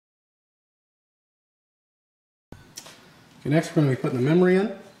Okay, next we're going to be putting the memory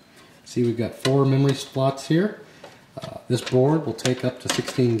in. See, we've got 4 memory slots here. This board will take up to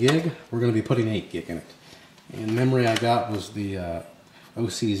 16 gig. We're going to be putting 8 gig in it. And the memory I got was the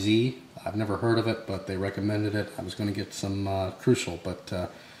OCZ. I've never heard of it, but they recommended it. I was going to get some Crucial, but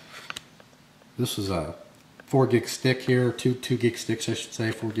this is a 4 gig stick here, 2 gig sticks I should say,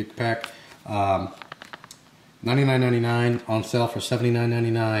 4 gig pack. $99.99 on sale for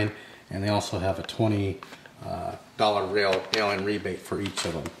 $79.99, and they also have a $20 mail-in rebate for each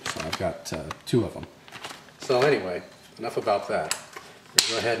of them. So I've got 2 of them. So anyway, enough about that.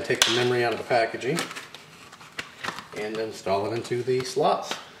 We'll go ahead and take the memory out of the packaging and install it into the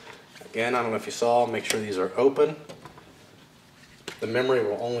slots. Again, I don't know if you saw, make sure these are open. The memory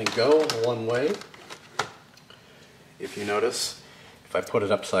will only go one way. If you notice, if I put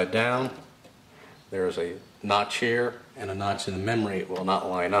it upside down, there's a notch here and a notch in the memory. It will not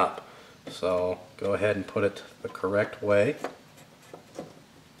line up. So go ahead and put it the correct way.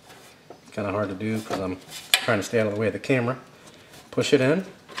 It's kind of hard to do because I'm trying to stay out of the way of the camera. Push it in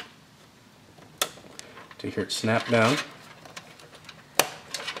to hear it snap down.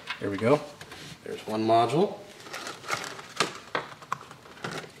 There we go. There's one module.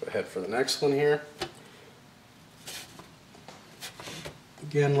 Go ahead for the next one here.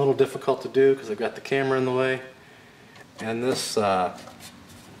 Again, a little difficult to do because I've got the camera in the way. And this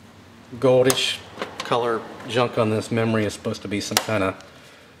goldish color junk on this memory is supposed to be some kind of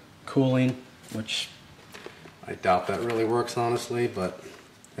cooling, which I doubt that really works honestly, but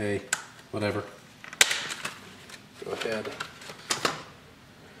hey, whatever. Go ahead.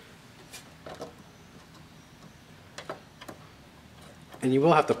 And you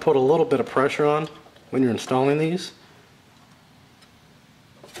will have to put a little bit of pressure on when you're installing these.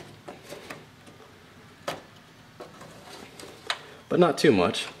 But not too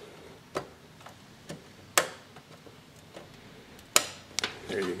much.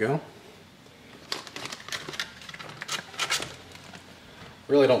 There you go.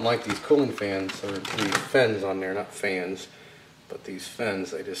 Really don't like these cooling fans, or these fins on there, not fans, but these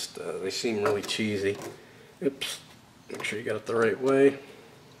fins, they just, they seem really cheesy. Oops, make sure you got it the right way.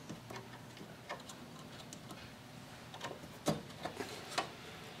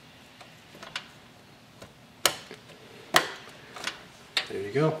 There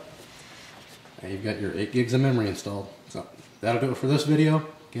you go. Now you've got your 8 gigs of memory installed. So that'll do it for this video.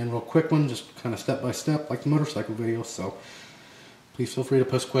 Again, real quick one, just kind of step by step like the motorcycle video. So please feel free to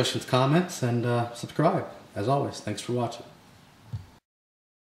post questions, comments, and subscribe. As always, thanks for watching.